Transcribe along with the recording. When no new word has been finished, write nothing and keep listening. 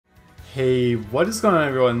Hey, what is going on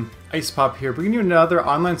everyone? Icepop here, bringing you another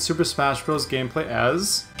online Super Smash Bros. Gameplay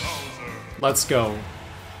as... Let's go.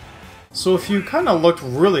 So if you kind of looked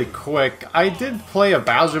really quick, I did play a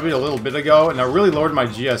Bowser video a little bit ago, and I really lowered my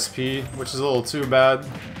GSP, which is a little too bad.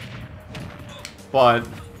 But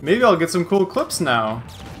maybe I'll get some cool clips now.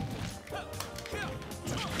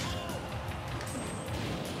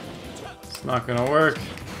 It's not gonna work.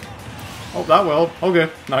 Oh, that will.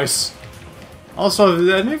 Okay, nice. Also, did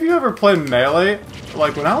any of you ever play Melee?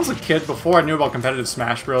 Like, when I was a kid, before I knew about competitive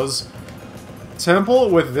Smash Bros., Temple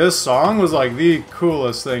with this song was like the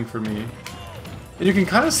coolest thing for me. And you can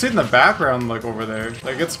kind of see it in the background, like, over there.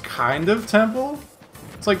 Like, it's kind of Temple.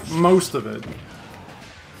 It's like most of it.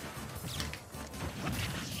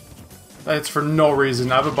 It's for no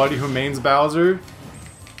reason. I have a buddy who mains Bowser.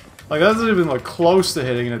 Like, that doesn't even look close to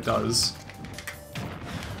hitting, and it does.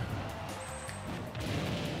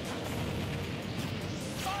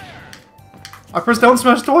 I pressed down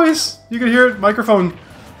smash twice! You can hear it, microphone.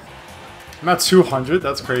 I'm at 200,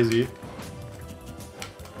 that's crazy. You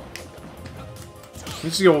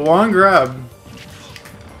just get one grab.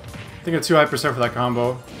 I think it's too high percent for that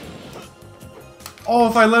combo. Oh,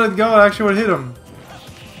 if I let it go, it actually would hit him.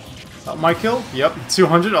 My kill? Yep,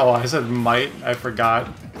 200. Oh, I said might. I forgot.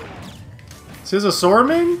 See, as a Sora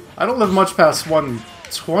main, I don't live much past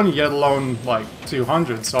 120, yet alone, like,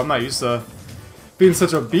 200, so I'm not used to being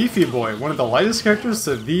such a beefy boy. One of the lightest characters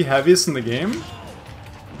to the heaviest in the game?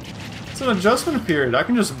 It's an adjustment period. I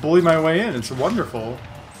can just bully my way in. It's wonderful.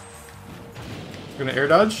 Gonna air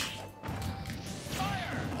dodge.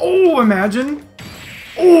 Oh, imagine!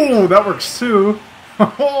 Oh, that works too.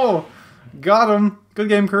 Oh, got him. Good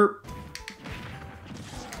game, Kurt.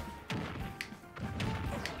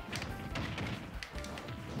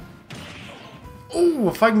 Oh,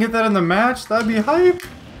 if I can get that in the match, that'd be hype.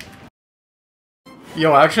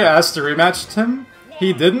 Yo, actually I asked to rematch him.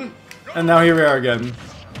 He didn't, and now here we are again.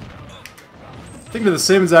 I think did the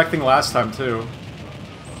same exact thing last time too.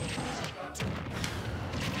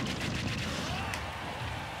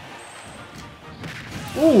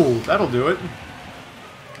 Ooh, that'll do it.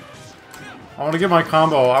 I want to get my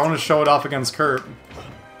combo. I want to show it off against Kurt.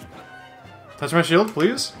 Touch my shield,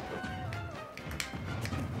 please.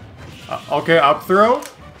 Okay, up throw.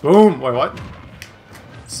 Boom. Wait, what?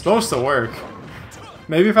 It's supposed to work.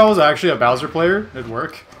 Maybe if I was actually a Bowser player, it'd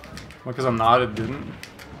work. Because I'm not, it didn't.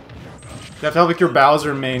 You have to have like your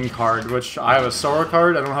Bowser main card, which I have a Sora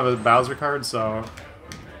card, I don't have a Bowser card, so...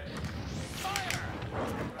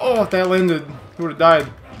 Oh, if that landed, he would have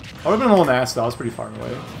died. I would have been a little nasty though, I was pretty far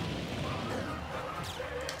away.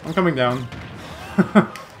 I'm coming down.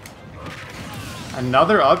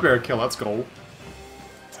 Another up air kill, let's go.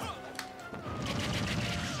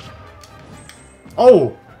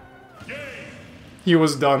 Oh! He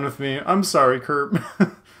was done with me. I'm sorry, Kurt.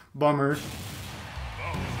 Bummer.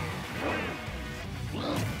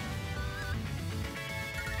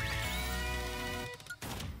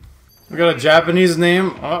 We got a Japanese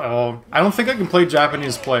name. Uh-oh. I don't think I can play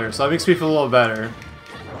Japanese players, so that makes me feel a little better.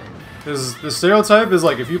 Because the stereotype is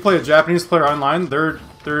like, if you play a Japanese player online, they're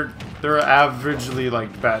averagely,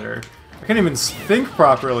 like, better. I can't even think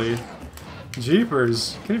properly.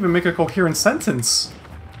 Jeepers. Can't even make a coherent sentence.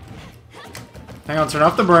 Hang on, turn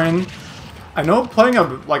off the brain. I know playing a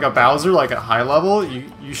Bowser like at high level,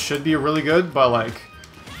 you should be really good, but like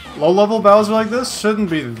low level Bowser like this shouldn't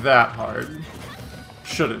be that hard.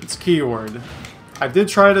 Shouldn't. Keyword. I did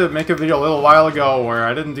try to make a video a little while ago where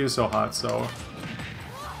I didn't do so hot, so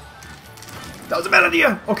that was a bad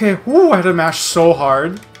idea. Okay, whoo, I had to mash so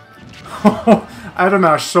hard. I had to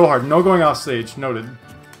mash so hard. No going off stage. Noted.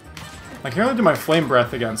 I can only do my flame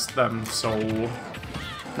breath against them, so.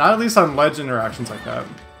 Not at least on ledge interactions like that.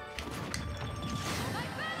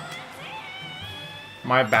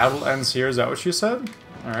 My battle ends here, is that what you said?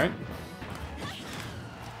 Alright.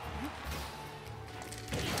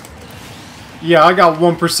 Yeah, I got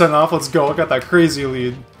 1% off, let's go, I got that crazy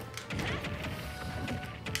lead.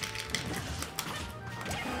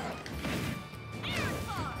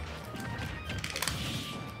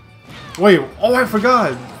 Wait, oh I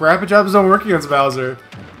forgot! Rapid jabs don't work against Bowser.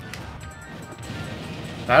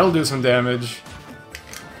 That'll do some damage.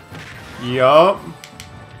 Yup.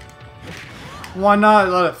 Why not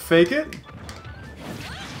let it fake it?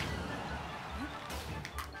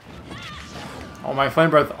 Oh, my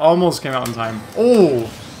flame breath almost came out in time. Oh!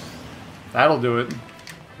 That'll do it.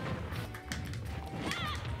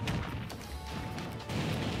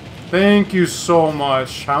 Thank you so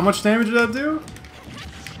much. How much damage did that do?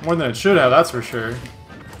 More than it should have, that's for sure.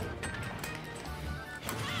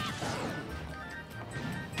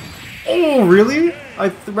 Oh, really? I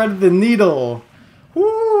threaded the needle.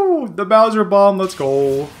 Woo! The Bowser Bomb, let's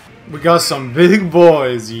go. We got some big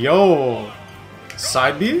boys, yo.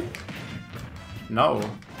 Side B? No.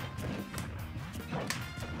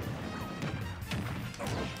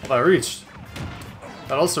 Oh, that reached.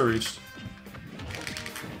 That also reached.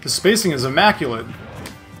 The spacing is immaculate.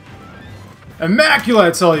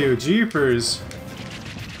 Immaculate, I tell you! Jeepers.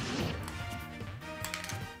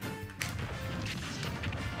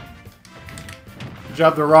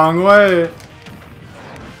 Jab the wrong way.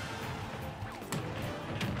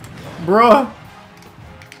 Bruh.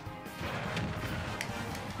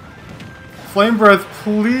 Flame Breath,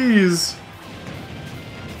 please.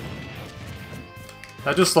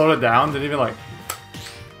 That just slowed it down? Didn't even like...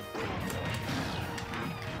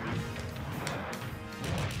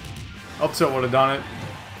 Up tilt would have done it.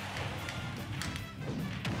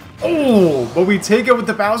 Oh, but we take it with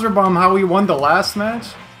the Bowser Bomb how we won the last match?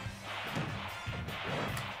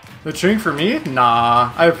 The chink for me?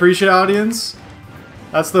 Nah. I appreciate audience.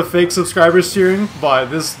 That's the fake subscribers cheering, but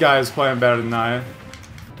this guy is playing better than I.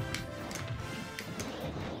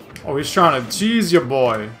 Oh, he's trying to cheese your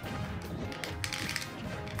boy.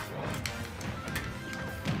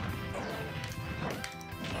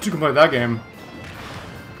 You can play that game.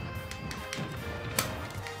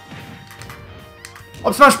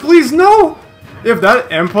 Up smash, please, no! If that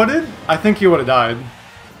inputted, I think he would have died.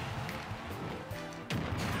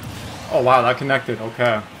 Oh wow, that connected,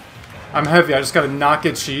 okay. I'm heavy, I just gotta not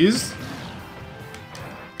get cheesed.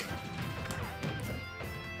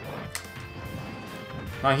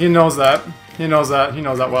 He knows that. He knows that. He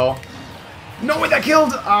knows that well. No way, that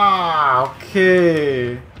killed! Ah,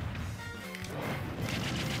 okay.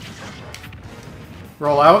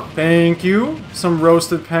 Roll out, thank you. Some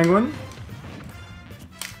roasted penguin.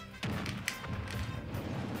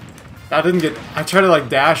 That didn't get... I tried to like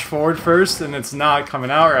dash forward first and it's not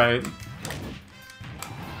coming out right.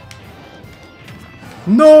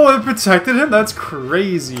 No, it protected him? That's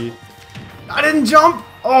crazy. I didn't jump!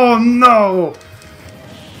 Oh no!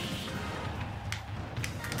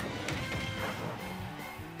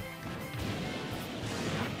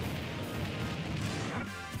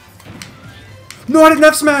 No, I didn't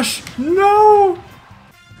F smash! No!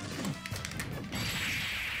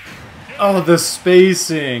 Oh, the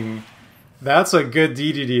spacing. That's a good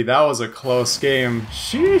DDD. That was a close game.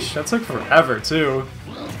 Sheesh, that took forever too.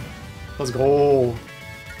 Let's go.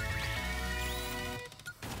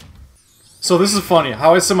 So this is funny.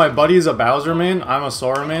 How I said my buddy is a Bowser main, I'm a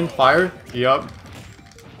Sora main. Fire? Yup.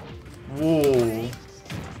 Whoa.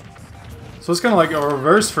 So it's kind of like a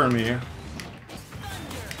reverse for me.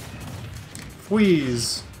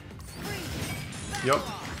 Wheeze. Yup.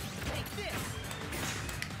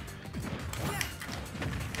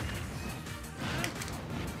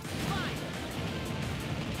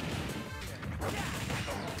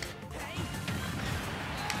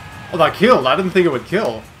 Oh, that killed. I didn't think it would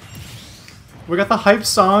kill. We got the hype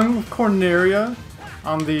song with Corneria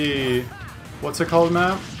on the... what's it called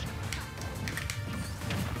map?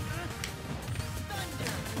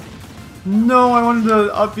 No, I wanted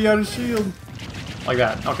to up the out of shield. Like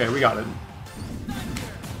that. Okay, we got it.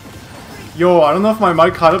 Yo, I don't know if my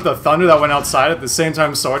mic caught up the thunder that went outside at the same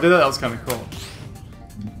time Sora did it. That was kind of cool.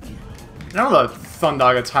 I know the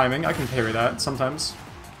Thundaga timing. I can parry that sometimes.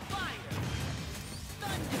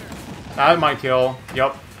 That might kill.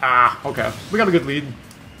 Yup. Ah, okay. We got a good lead.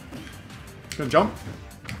 Gonna jump.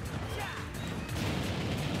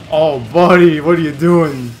 Oh, buddy, what are you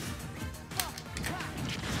doing?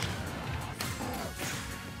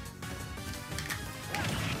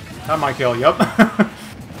 That might kill, yup.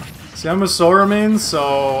 See, I'm a Sora main,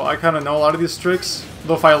 so I kind of know a lot of these tricks.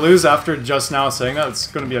 Though if I lose after just now saying that, it's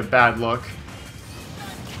going to be a bad look.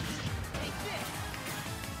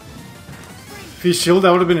 If he shielded,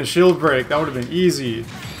 that would have been a shield break. That would have been easy.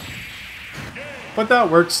 But that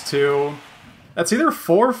works too. That's either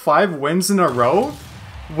 4 or 5 wins in a row.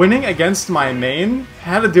 Winning against my main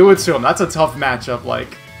had to do it to him. That's a tough matchup,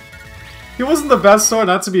 like. He wasn't the best Sora,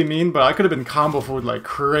 not to be mean, but I could have been combo food like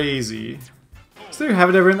crazy. So there you have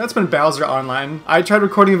it, everyone. That's been Bowser Online. I tried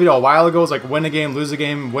recording a video a while ago. It was like win a game, lose a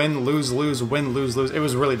game, win, lose, lose, win, lose, lose. It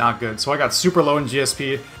was really not good. So I got super low in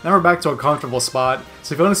GSP. Now we're back to a comfortable spot.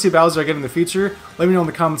 So if you want to see Bowser again in the future, let me know in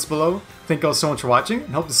the comments below. Thank you all so much for watching,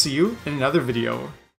 and hope to see you in another video.